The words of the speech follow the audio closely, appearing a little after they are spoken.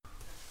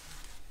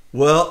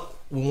Well,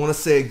 we want to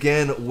say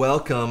again,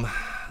 welcome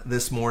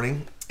this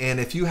morning. And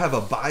if you have a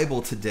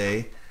Bible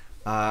today,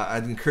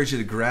 I'd encourage you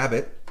to grab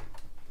it.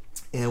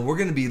 And we're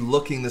going to be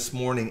looking this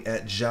morning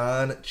at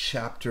John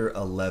chapter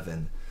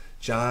 11.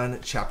 John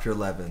chapter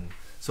 11.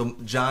 So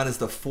John is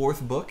the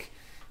fourth book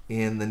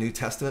in the New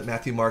Testament: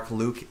 Matthew, Mark,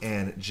 Luke,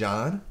 and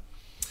John.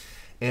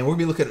 And we're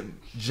going to be looking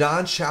at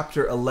John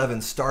chapter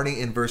 11, starting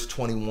in verse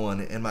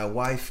 21. And my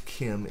wife,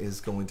 Kim, is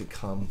going to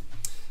come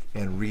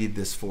and read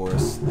this for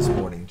us this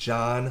morning.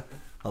 John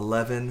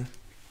 11,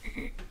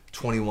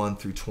 21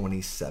 through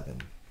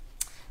 27.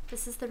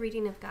 This is the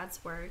reading of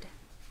God's word.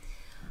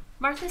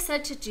 Martha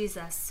said to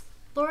Jesus,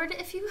 "Lord,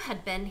 if you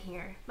had been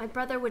here, my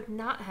brother would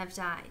not have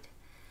died.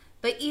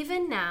 But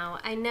even now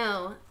I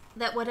know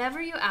that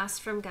whatever you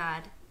ask from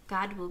God,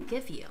 God will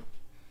give you."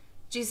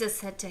 Jesus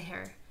said to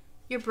her,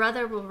 "Your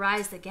brother will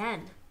rise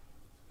again."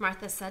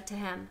 Martha said to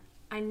him,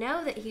 "I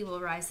know that he will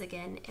rise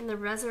again in the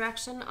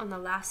resurrection on the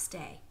last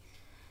day."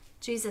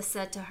 Jesus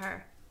said to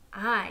her,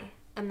 "I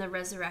am the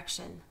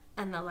resurrection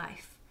and the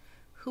life.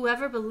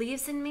 Whoever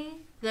believes in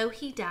me, though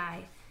he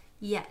die,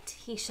 yet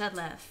he shall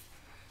live.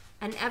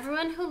 And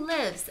everyone who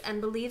lives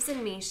and believes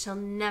in me shall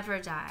never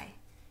die.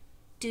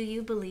 Do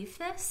you believe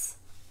this?"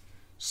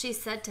 She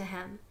said to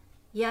him,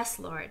 "Yes,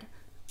 Lord,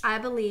 I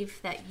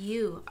believe that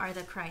you are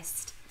the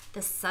Christ,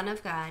 the Son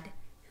of God,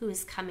 who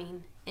is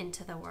coming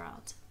into the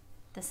world."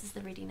 This is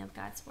the reading of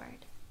God's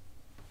word.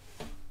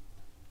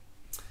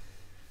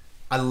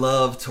 I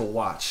love to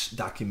watch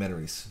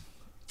documentaries.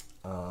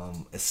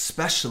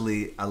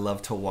 Especially, I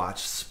love to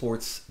watch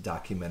sports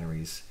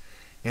documentaries.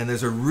 And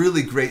there's a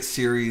really great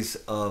series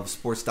of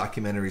sports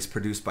documentaries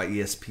produced by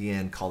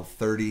ESPN called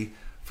 30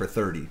 for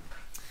 30.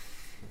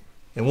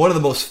 And one of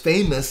the most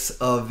famous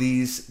of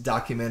these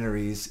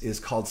documentaries is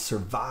called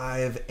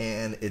Survive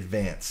and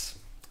Advance.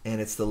 And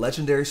it's the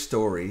legendary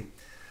story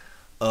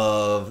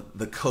of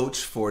the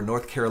coach for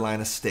North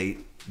Carolina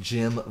State,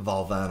 Jim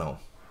Valvano.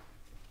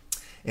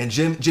 And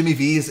Jimmy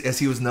V, as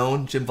he was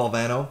known, Jim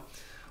Valvano,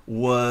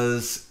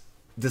 was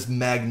this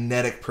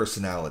magnetic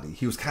personality.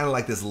 He was kind of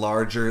like this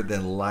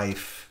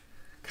larger-than-life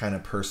kind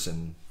of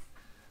person.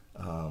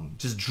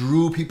 Just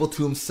drew people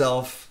to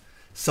himself,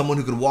 someone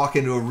who could walk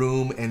into a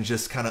room and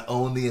just kind of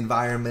own the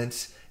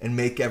environment and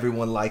make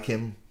everyone like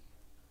him.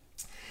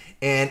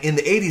 And in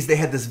the 80s, they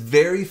had this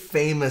very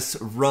famous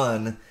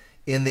run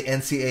in the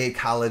NCAA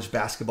college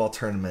basketball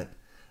tournament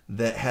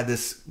that had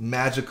this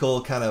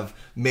magical kind of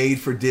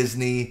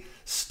made-for-Disney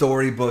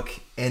storybook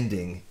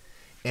ending.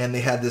 And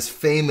they had this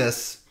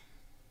famous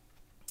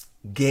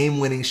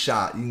game-winning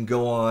shot. You can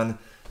go on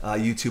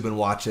YouTube and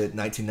watch it.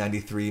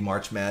 1993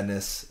 March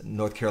Madness,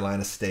 North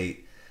Carolina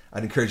State.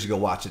 I'd encourage you to go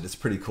watch it. It's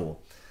pretty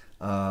cool.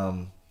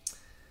 And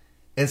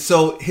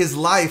so his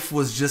life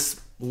was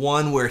just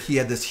one where he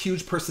had this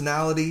huge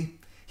personality.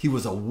 He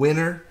was a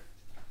winner.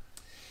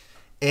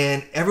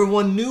 And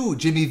everyone knew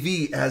Jimmy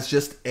V as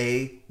just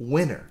a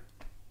winner.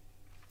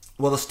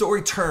 Well, the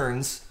story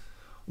turns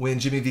when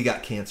Jimmy V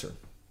got cancer.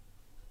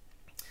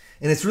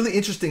 And it's really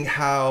interesting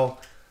how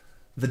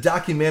the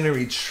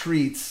documentary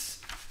treats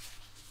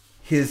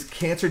his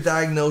cancer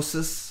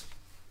diagnosis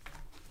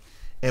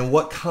and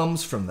what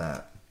comes from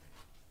that.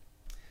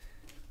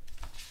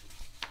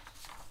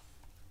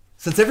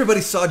 Since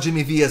everybody saw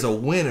Jimmy V as a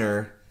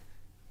winner,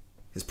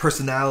 his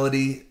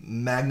personality,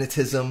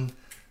 magnetism,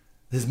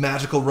 his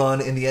magical run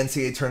in the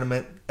NCAA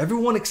tournament,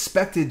 everyone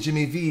expected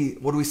Jimmy V,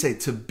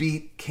 to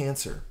beat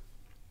cancer.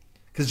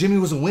 Because Jimmy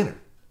was a winner.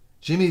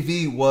 Jimmy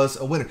V was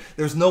a winner.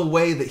 There's no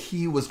way that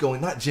he was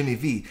going, not Jimmy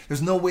V,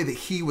 there's no way that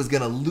he was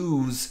going to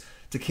lose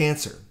to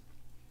cancer.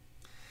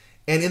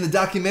 And in the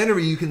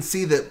documentary, you can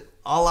see that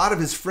a lot of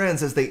his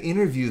friends, as they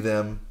interview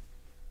them,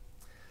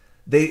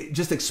 they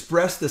just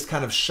express this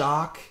kind of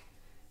shock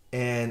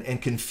and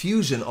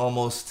confusion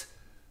almost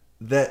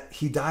that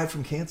he died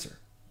from cancer.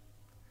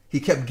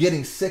 He kept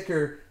getting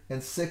sicker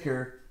and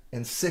sicker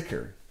and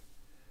sicker.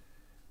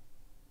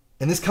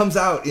 And this comes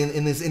out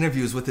in his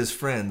interviews with his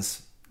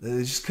friends.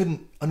 They just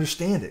couldn't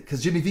understand it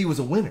because Jimmy V was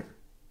a winner.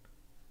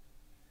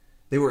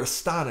 They were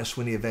astonished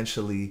when he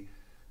eventually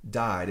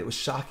died. It was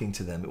shocking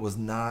to them. It was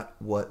not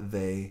what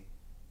they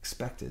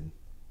expected.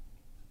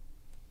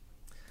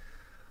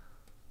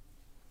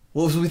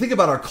 Well, as we think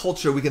about our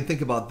culture, we can think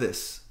about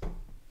this.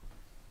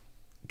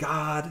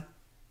 Our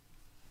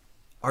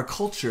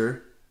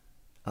culture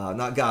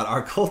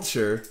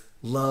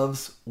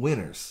loves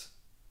winners.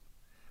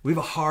 We have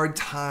a hard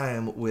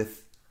time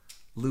with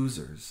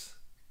losers.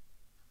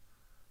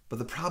 But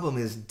the problem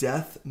is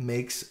death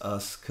makes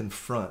us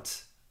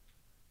confront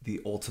the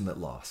ultimate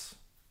loss.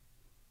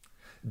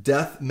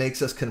 Death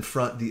makes us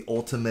confront the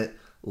ultimate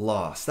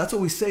loss. That's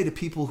what we say to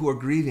people who are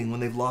grieving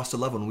when they've lost a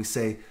loved one. We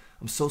say,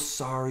 "I'm so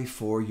sorry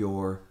for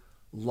your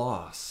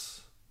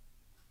loss."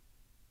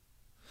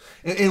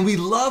 And we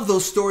love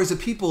those stories of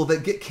people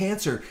that get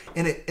cancer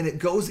and it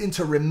goes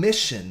into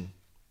remission.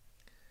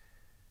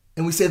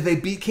 And we say they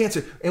beat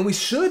cancer. And we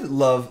should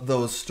love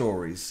those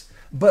stories.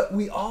 But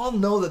we all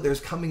know that there's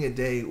coming a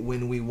day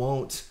when we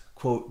won't,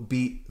 quote,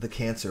 beat the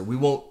cancer. We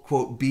won't,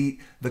 quote,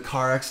 beat the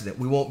car accident.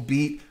 We won't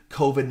beat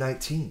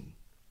COVID-19.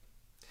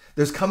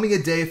 There's coming a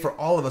day for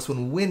all of us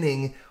when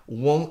winning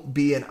won't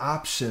be an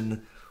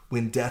option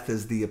when death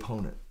is the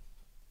opponent.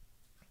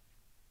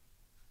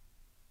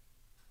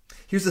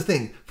 Here's the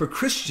thing. For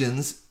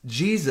Christians,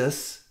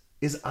 Jesus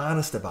is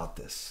honest about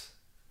this.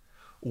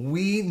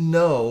 We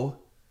know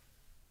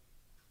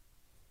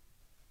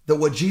that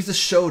what Jesus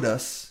showed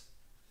us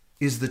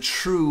is the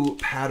true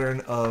pattern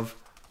of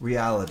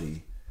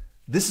reality.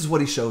 This is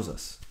what he shows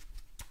us.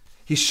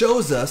 He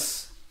shows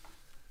us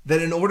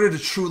that in order to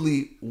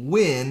truly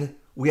win,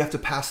 we have to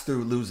pass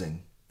through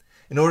losing.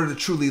 In order to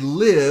truly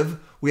live,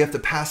 we have to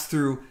pass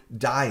through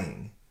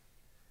dying.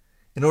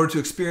 In order to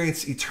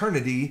experience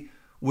eternity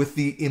with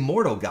the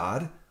immortal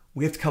God,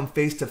 we have to come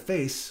face to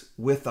face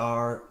with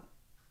our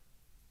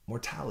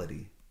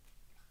mortality.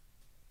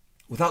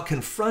 Without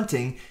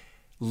confronting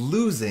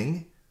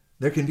losing,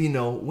 there can be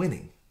no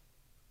winning.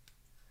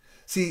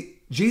 See,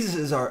 Jesus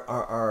is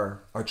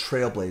our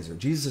trailblazer.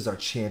 Jesus is our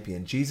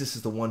champion. Jesus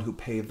is the one who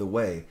paved the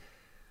way.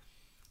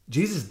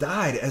 Jesus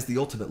died as the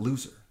ultimate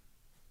loser.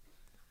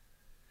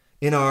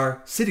 In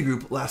our city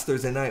group last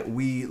Thursday night,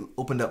 we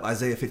opened up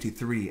Isaiah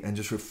 53 and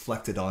just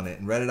reflected on it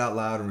and read it out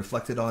loud and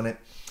reflected on it.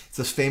 It's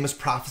this famous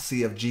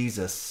prophecy of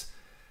Jesus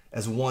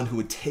as one who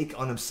would take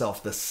on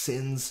himself the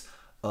sins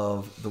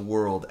of the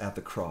world at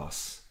the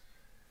cross.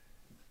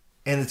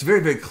 And it's very,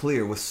 very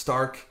clear with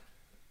stark,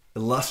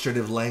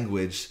 illustrative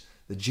language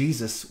that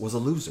Jesus was a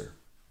loser.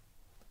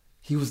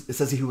 It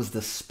says he was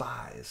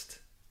despised.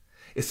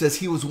 It says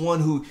he was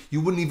one who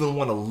you wouldn't even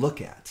want to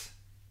look at.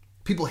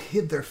 People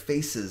hid their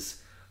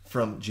faces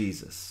from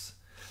Jesus.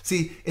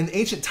 See, in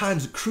ancient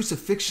times,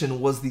 crucifixion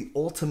was the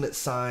ultimate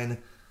sign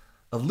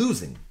of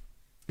losing.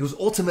 It was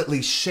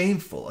ultimately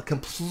shameful, a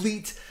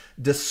complete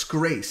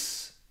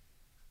disgrace.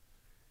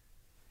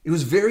 It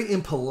was very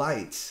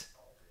impolite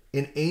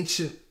in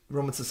ancient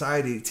Roman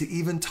society to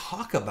even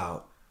talk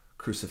about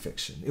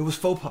crucifixion. It was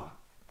faux pas.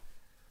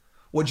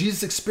 What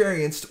Jesus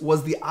experienced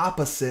was the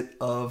opposite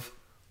of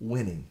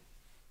winning.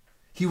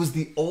 He was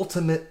the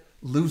ultimate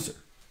loser.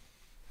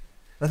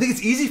 I think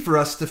it's easy for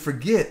us to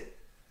forget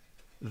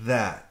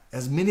that,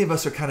 as many of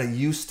us are kind of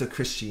used to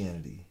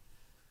Christianity.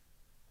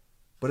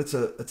 But it's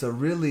a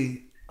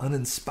really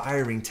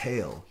uninspiring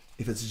tale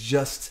if it's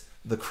just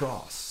the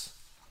cross.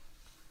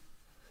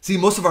 See,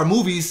 most of our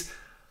movies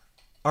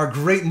are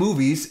great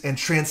movies and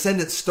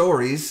transcendent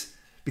stories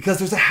because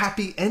there's a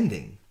happy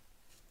ending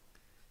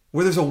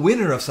where there's a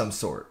winner of some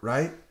sort,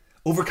 right?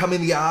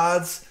 Overcoming the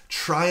odds,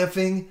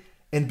 triumphing,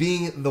 and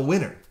being the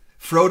winner.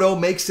 Frodo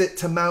makes it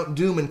to Mount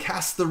Doom and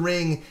casts the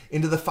ring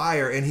into the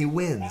fire and he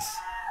wins.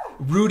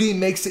 Rudy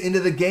makes it into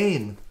the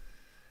game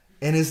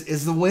and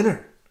is the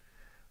winner.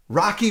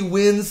 Rocky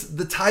wins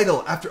the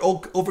title after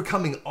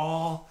overcoming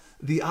all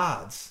the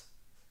odds.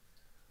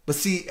 But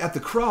see, at the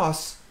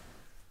cross,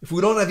 if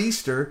we don't have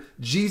Easter,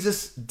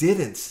 Jesus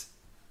didn't.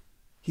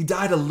 He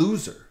died a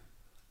loser,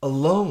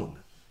 alone,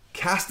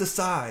 cast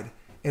aside,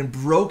 and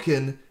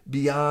broken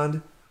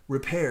beyond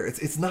repair.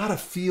 It's not a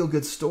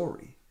feel-good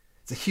story.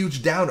 It's a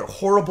huge downer,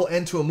 horrible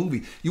end to a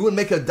movie. You wouldn't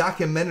make a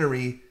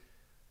documentary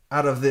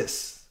out of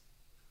this.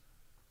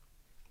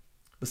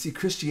 But see,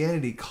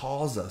 Christianity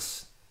calls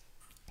us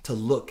to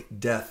look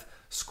death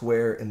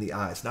square in the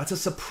eyes, not to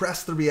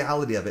suppress the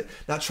reality of it,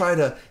 not try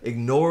to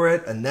ignore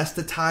it,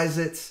 anesthetize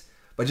it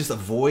by just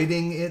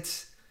avoiding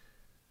it.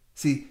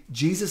 See,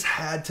 Jesus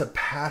had to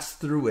pass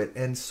through it,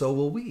 and so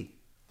will we.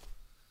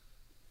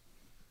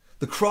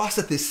 The cross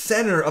at the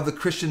center of the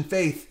Christian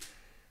faith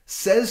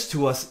says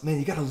to us, man,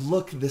 you got to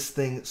look this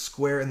thing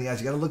square in the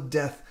eyes. You got to look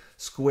death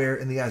square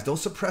in the eyes. Don't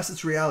suppress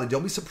its reality.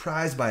 Don't be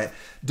surprised by it.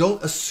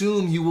 Don't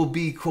assume you will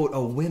be, quote,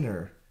 a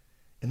winner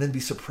and then be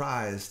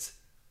surprised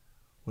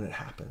when it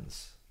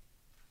happens.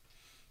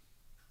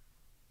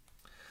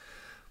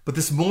 But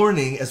this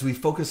morning, as we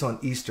focus on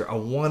Easter, I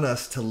want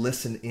us to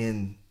listen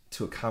in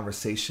to a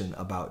conversation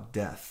about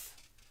death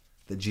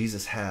that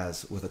Jesus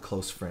has with a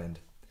close friend.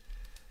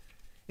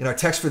 In our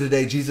text for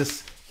today,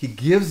 Jesus, he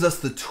gives us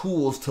the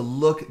tools to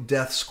look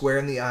death square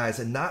in the eyes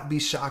and not be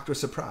shocked or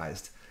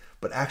surprised,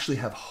 but actually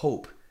have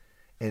hope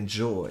and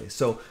joy.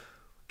 So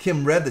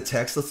Kim read the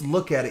text. Let's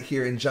look at it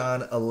here in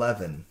John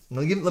 11.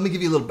 Let me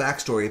give you a little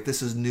backstory if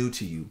this is new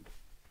to you.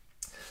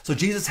 So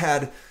Jesus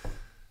had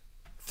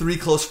three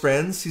close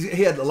friends.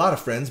 He had a lot of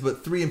friends,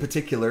 but three in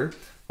particular,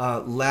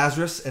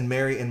 Lazarus and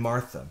Mary and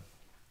Martha.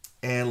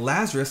 And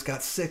Lazarus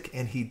got sick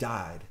and he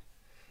died.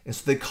 And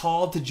so they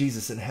called to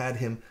Jesus and had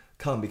him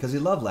come because he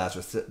loved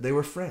Lazarus. They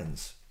were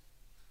friends.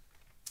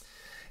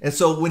 And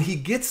so when he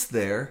gets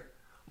there,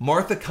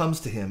 Martha comes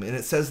to him, and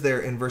it says there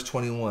in verse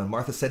 21,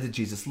 Martha said to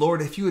Jesus,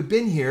 "Lord, if you had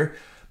been here,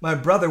 my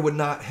brother would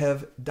not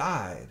have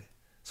died."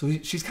 So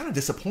she's kind of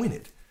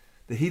disappointed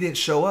that he didn't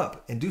show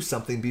up and do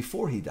something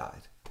before he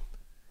died.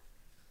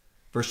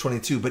 Verse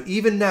 22, "But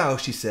even now,"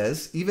 she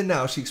says, even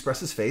now she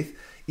expresses faith,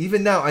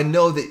 "even now I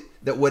know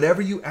that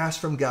whatever you ask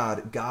from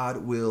God,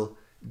 God will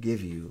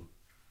give you."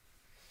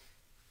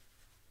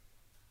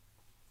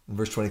 In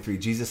verse 23,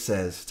 Jesus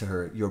says to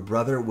her, "Your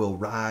brother will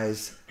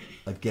rise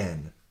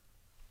again."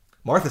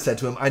 Martha said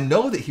to him, I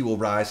know that he will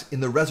rise in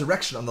the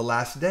resurrection on the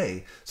last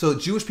day. So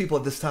Jewish people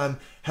at this time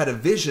had a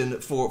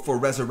vision for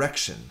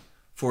resurrection,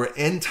 for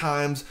end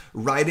times,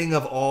 righting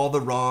of all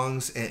the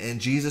wrongs, and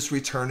Jesus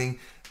returning,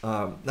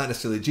 not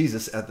necessarily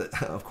Jesus,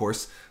 of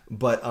course,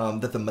 but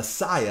that the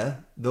Messiah,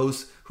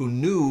 those who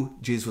knew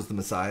Jesus was the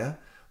Messiah,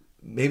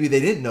 maybe they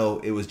didn't know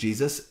it was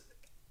Jesus.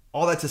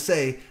 All that to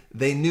say,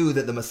 they knew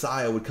that the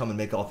Messiah would come and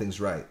make all things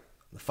right,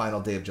 the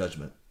final day of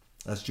judgment.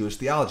 That's Jewish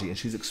theology, and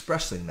she's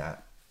expressing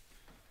that.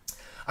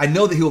 I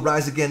know that he will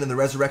rise again in the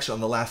resurrection on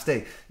the last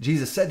day.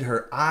 Jesus said to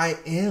her, I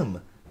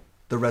am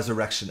the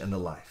resurrection and the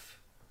life.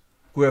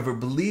 Whoever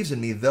believes in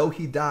me, though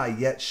he die,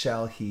 yet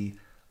shall he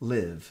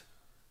live.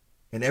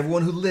 And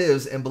everyone who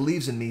lives and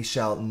believes in me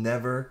shall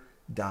never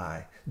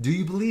die. Do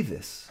you believe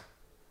this?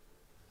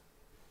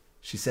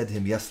 She said to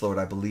him, yes, Lord,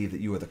 I believe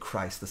that you are the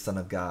Christ, the Son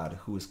of God,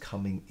 who is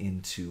coming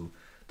into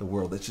the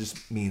world. It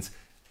just means,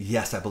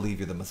 yes, I believe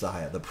you're the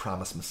Messiah, the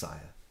promised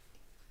Messiah.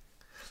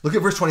 Look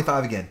at verse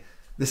 25 again.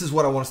 This is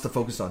what I want us to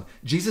focus on.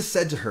 Jesus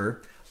said to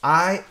her,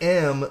 I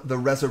am the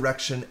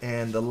resurrection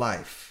and the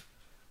life.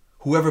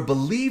 Whoever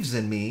believes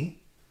in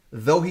me,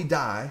 though he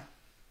die,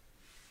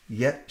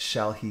 yet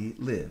shall he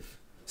live.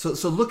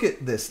 So look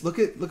at this. Look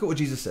at what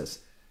Jesus says.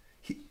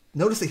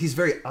 Notice that he's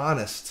very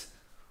honest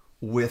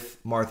with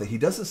Martha. He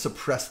doesn't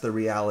suppress the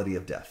reality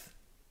of death.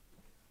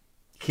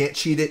 You can't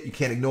cheat it. You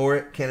can't ignore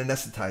it. Can't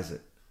anesthetize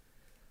it.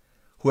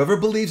 Whoever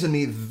believes in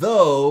me,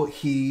 though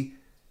he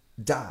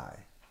die.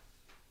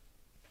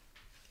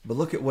 But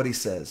look at what he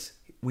says.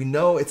 We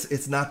know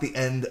it's not the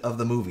end of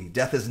the movie.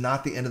 Death is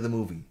not the end of the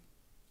movie.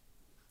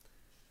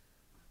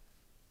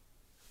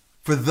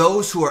 For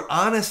those who are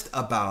honest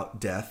about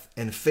death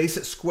and face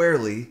it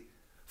squarely,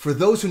 for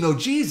those who know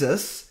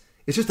Jesus,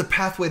 it's just a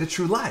pathway to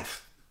true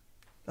life.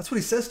 That's what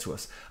he says to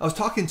us. I was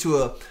talking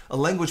to a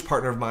language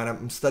partner of mine.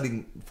 I'm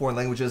studying foreign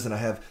languages, and I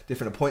have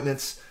different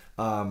appointments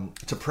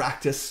to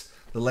practice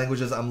the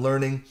languages I'm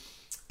learning.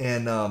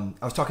 And I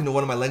was talking to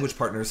one of my language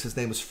partners. His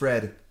name is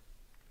Fred.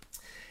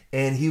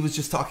 And he was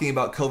just talking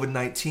about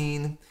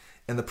COVID-19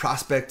 and the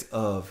prospect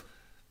of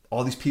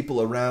all these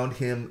people around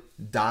him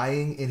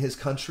dying in his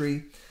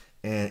country,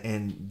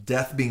 and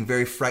death being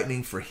very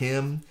frightening for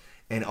him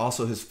and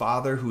also his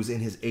father, who's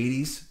in his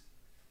 80s.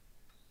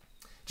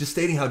 Just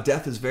stating how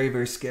death is very,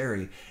 very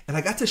scary. And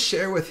I got to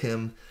share with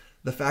him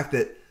the fact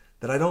that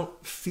I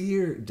don't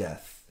fear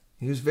death.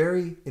 He was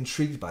very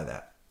intrigued by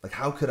that. Like,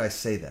 how could I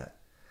say that?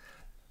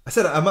 I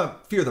said, I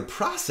might fear the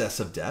process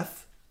of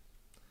death.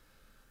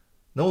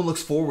 No one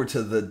looks forward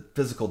to the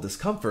physical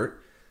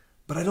discomfort,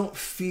 but I don't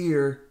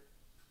fear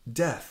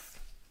death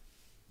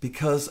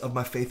because of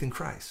my faith in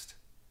Christ,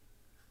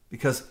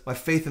 because my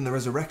faith in the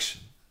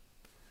resurrection.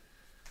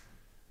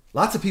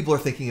 Lots of people are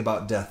thinking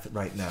about death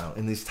right now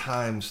in these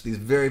times, these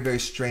very, very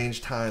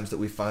strange times that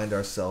we find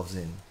ourselves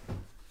in.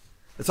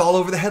 It's all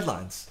over the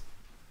headlines.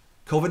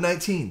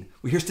 COVID-19.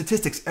 We hear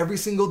statistics every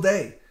single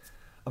day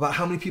about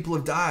how many people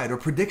have died, or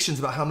predictions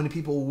about how many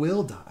people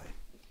will die.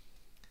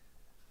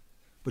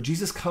 But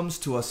Jesus comes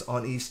to us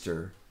on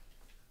Easter,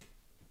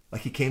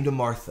 like he came to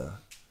Martha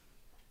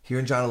here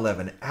in John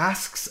 11,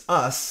 asks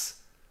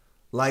us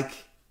like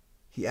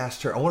he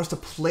asked her. I want us to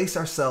place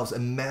ourselves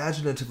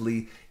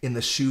imaginatively in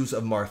the shoes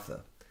of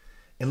Martha.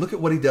 And look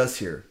at what he does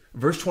here.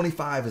 Verse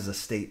 25 is a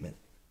statement.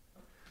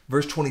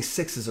 Verse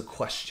 26 is a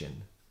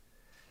question.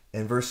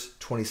 And verse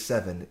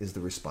 27 is the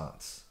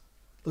response.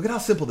 Look at how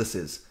simple this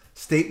is.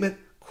 Statement,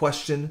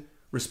 question,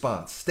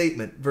 response.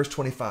 Statement, verse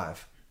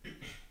 25.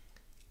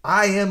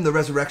 I am the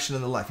resurrection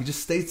and the life. He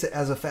just states it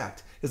as a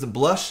fact. He doesn't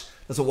blush,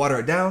 doesn't water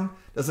it down,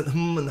 doesn't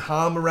hum and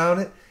hum around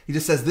it. He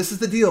just says, this is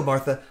the deal,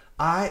 Martha.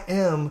 I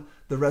am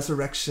the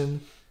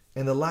resurrection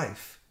and the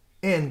life.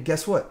 And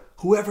guess what?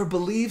 Whoever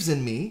believes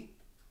in me,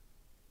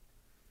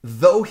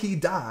 though he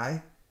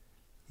die,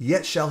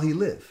 yet shall he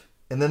live.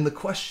 And then the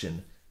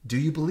question, do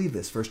you believe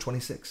this? Verse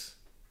 26.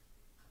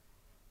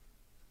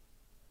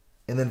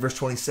 And then verse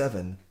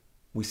 27,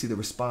 we see the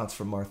response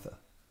from Martha.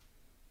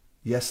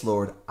 Yes,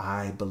 Lord,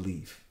 I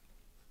believe.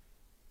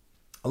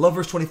 I love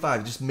verse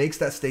 25. It just makes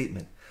that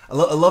statement. I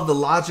love the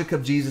logic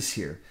of Jesus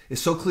here.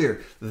 It's so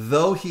clear.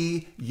 Though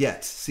he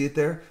yet, see it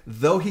there?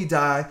 Though he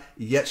die,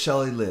 yet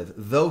shall he live.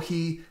 Though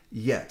he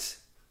yet.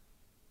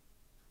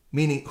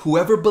 Meaning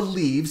whoever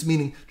believes,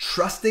 meaning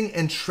trusting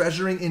and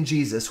treasuring in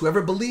Jesus.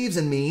 Whoever believes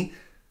in me,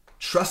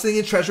 trusting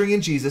and treasuring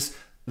in Jesus,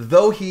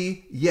 though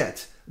he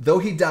yet, though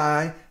he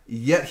die,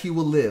 yet he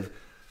will live.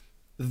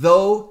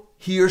 Though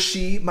he or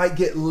she might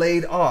get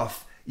laid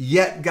off,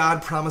 yet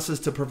God promises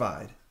to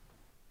provide.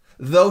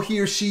 Though he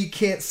or she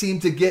can't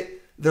seem to get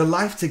their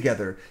life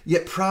together,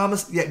 yet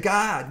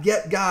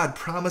God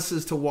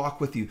promises to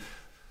walk with you.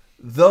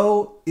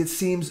 Though it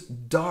seems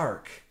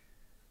dark,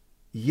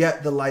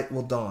 yet the light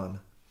will dawn.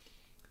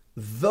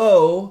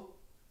 Though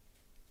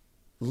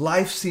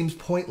life seems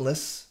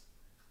pointless,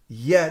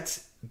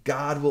 yet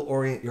God will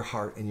orient your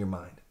heart and your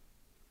mind.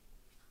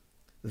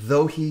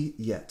 Though he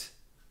yet.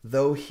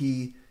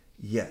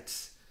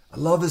 I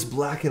love this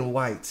black and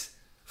white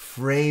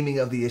framing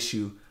of the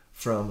issue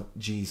from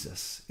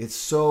Jesus. It's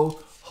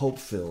so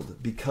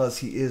hope-filled because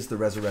he is the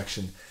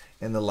resurrection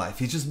and the life.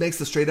 He just makes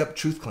the straight up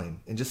truth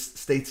claim and just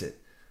states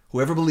it.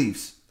 Whoever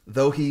believes,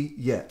 though he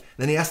yet.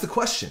 Then he asks the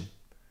question,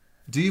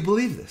 do you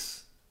believe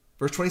this?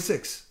 Verse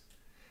 26.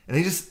 And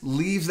he just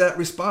leaves that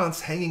response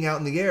hanging out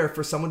in the air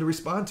for someone to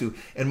respond to.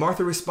 And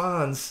Martha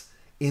responds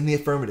in the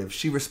affirmative.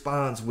 She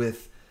responds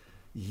with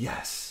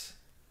yes.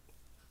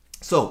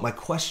 So my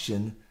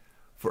question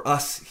for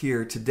us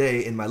here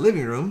today in my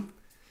living room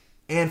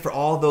and for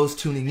all those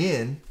tuning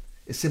in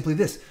is simply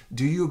this.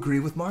 Do you agree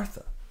with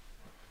Martha?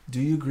 Do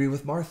you agree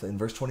with Martha in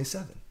verse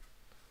 27?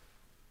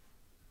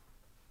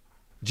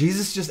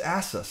 Jesus just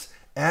asks us,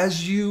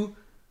 as you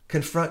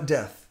confront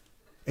death,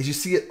 as you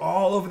see it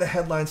all over the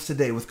headlines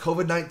today with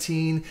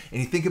COVID-19,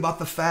 and you think about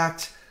the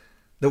fact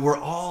that we're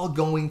all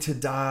going to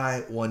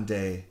die one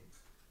day,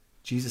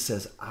 Jesus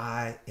says,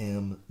 I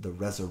am the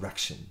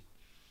resurrection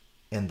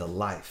and the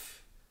life.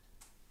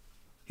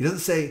 He doesn't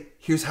say,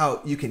 here's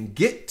how you can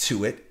get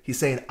to it. He's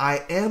saying,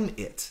 I am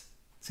it.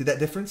 See that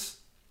difference?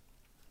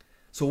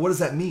 So what does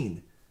that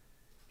mean?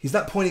 He's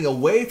not pointing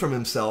away from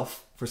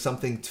himself for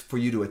something for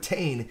you to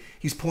attain.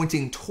 He's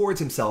pointing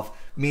towards himself,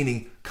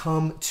 meaning,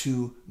 come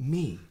to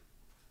me.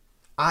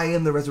 I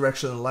am the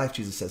resurrection and the life,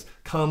 Jesus says.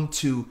 Come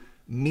to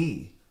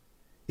me.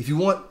 If you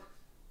want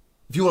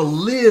to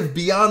live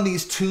beyond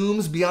these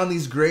tombs, beyond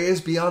these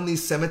graves, beyond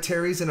these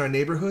cemeteries in our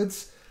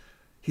neighborhoods,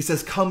 he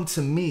says, come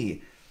to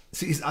me.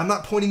 See, I'm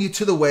not pointing you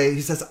to the way.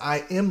 He says,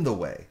 I am the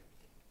way.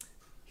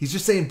 He's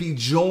just saying, be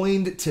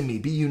joined to me,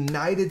 be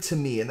united to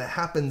me. And that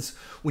happens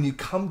when you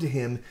come to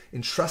him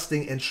in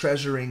trusting and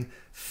treasuring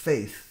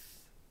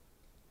faith.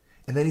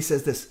 And then he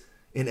says this,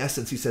 in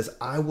essence, he says,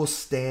 I will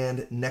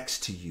stand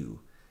next to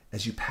you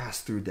as you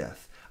pass through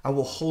death. I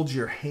will hold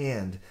your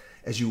hand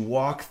as you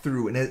walk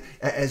through, and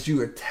as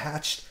you are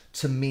attached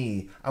to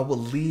me, I will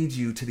lead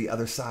you to the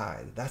other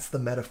side. That's the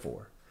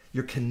metaphor.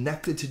 You're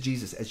connected to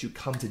Jesus as you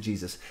come to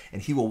Jesus, and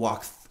he will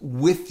walk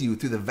with you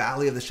through the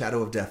valley of the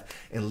shadow of death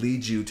and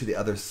lead you to the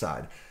other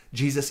side.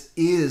 Jesus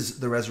is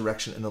the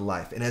resurrection and the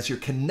life. And as you're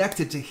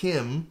connected to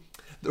him,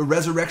 the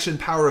resurrection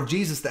power of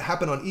Jesus that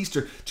happened on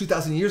Easter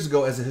 2,000 years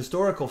ago as a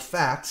historical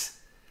fact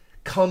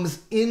comes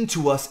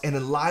into us and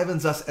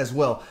enlivens us as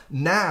well.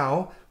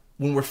 Now,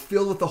 when we're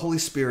filled with the Holy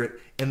Spirit,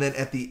 and then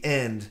at the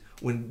end,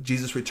 when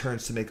Jesus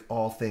returns to make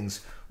all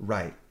things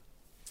right.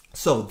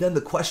 So then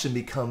the question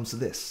becomes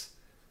this.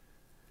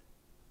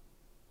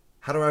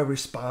 How do I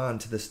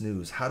respond to this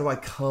news? How do I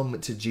come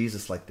to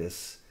Jesus like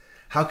this?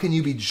 How can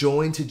you be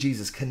joined to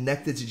Jesus,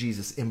 connected to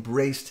Jesus,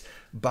 embraced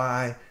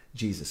by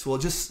Jesus? Well,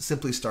 it just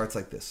simply starts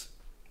like this.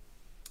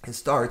 It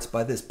starts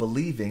by this,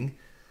 believing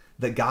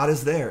that God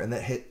is there and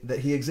that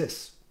he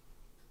exists.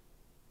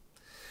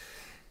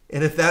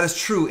 And if that is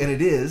true, and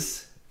it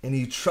is, and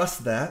you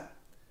trust that,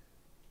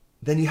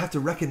 then you have to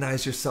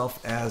recognize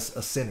yourself as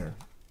a sinner.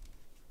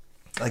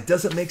 Like,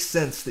 does it make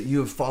sense that you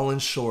have fallen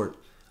short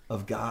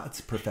of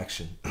God's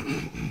perfection?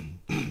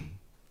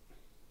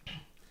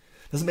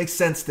 Does it make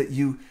sense that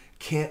you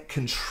can't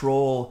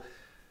control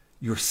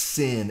your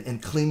sin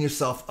and clean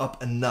yourself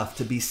up enough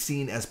to be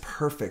seen as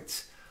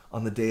perfect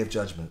on the day of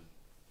judgment?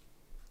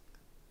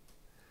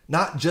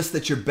 Not just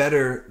that you're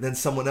better than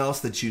someone else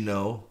that you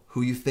know,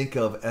 who you think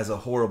of as a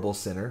horrible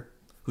sinner,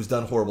 who's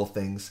done horrible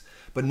things,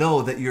 but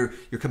know that you're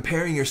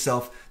comparing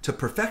yourself to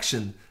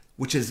perfection,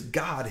 which is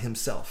God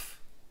himself.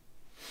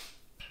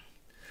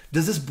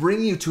 Does this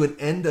bring you to an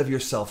end of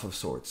yourself of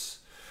sorts,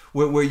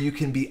 where you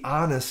can be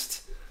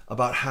honest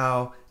about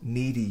how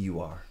needy you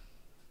are?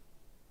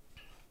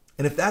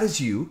 And if that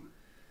is you,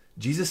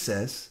 Jesus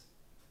says,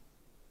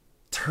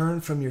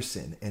 turn from your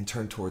sin and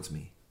turn towards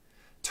me.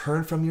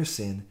 Turn from your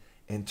sin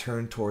and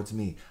turn towards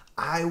me.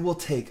 I will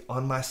take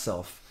on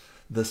myself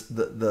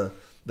the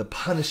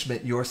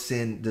punishment your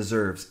sin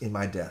deserves in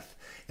my death.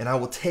 And I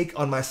will take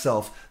on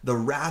myself the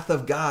wrath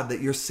of God that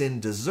your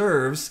sin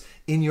deserves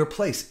in your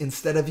place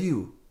instead of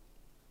you.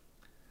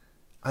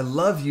 I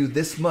love you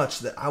this much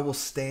that I will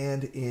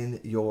stand in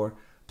your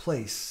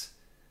place.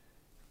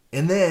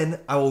 And then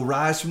I will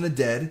rise from the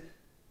dead,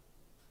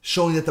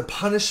 showing that the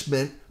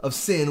punishment of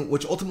sin,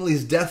 which ultimately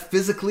is death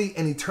physically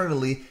and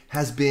eternally,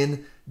 has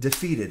been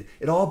defeated.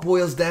 It all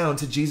boils down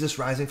to Jesus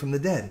rising from the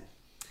dead.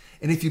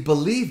 And if you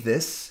believe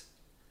this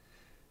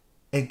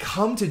and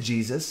come to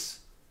Jesus,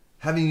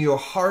 having your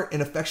heart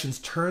and affections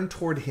turned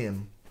toward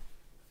him,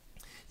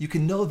 you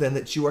can know then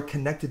that you are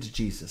connected to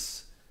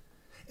Jesus.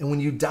 And when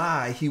you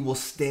die, he will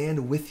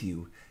stand with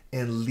you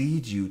and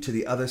lead you to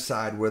the other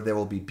side where there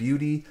will be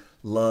beauty,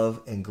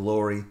 love, and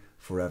glory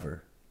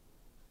forever.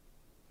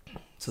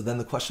 So then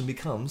the question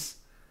becomes,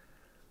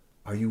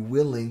 are you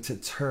willing to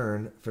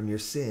turn from your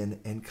sin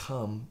and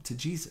come to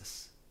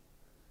Jesus?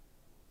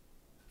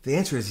 If the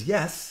answer is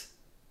yes,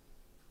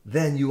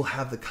 then you will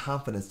have the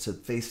confidence to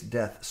face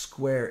death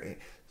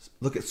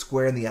look it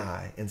square in the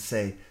eye and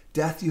say,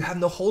 death, you have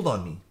no hold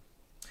on me.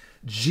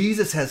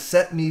 Jesus has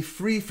set me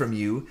free from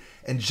you,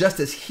 and just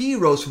as he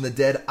rose from the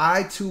dead,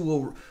 I too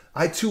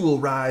will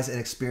rise and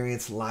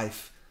experience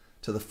life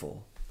to the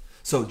full.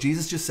 So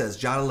Jesus just says,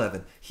 John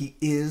 11, he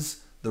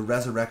is the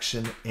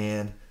resurrection,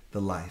 and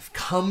the life.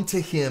 Come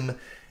to him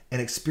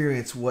and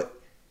experience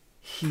what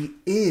he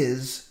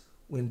is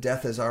when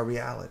death is our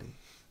reality.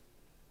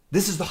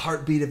 This is the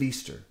heartbeat of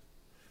Easter.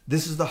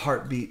 This is the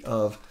heartbeat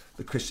of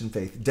the Christian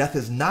faith. Death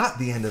is not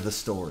the end of the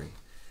story.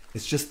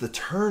 It's just the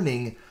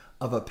turning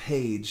of a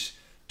page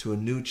to a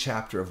new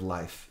chapter of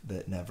life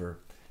that never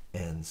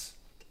ends.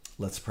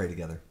 Let's pray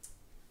together.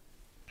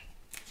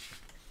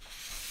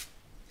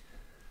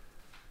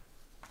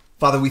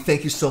 Father, we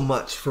thank you so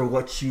much for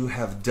what you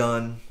have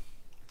done.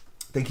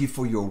 Thank you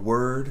for your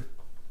word.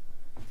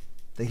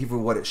 Thank you for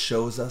what it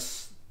shows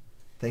us.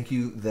 Thank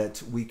you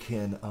that we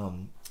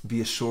can be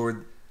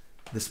assured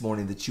this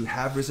morning that you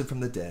have risen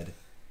from the dead,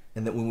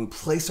 and that when we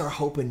place our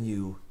hope in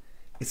you,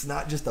 it's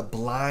not just a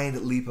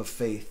blind leap of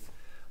faith,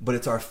 but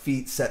it's our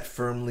feet set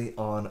firmly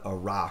on a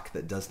rock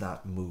that does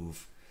not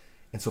move.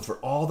 And so for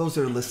all those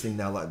that are listening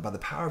now, by the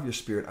power of your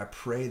Spirit, I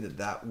pray that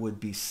that would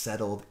be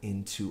settled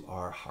into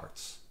our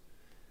hearts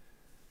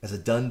as a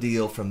done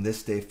deal from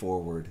this day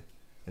forward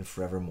and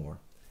forevermore.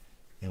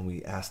 And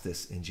we ask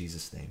this in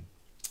Jesus' name.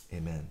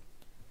 Amen.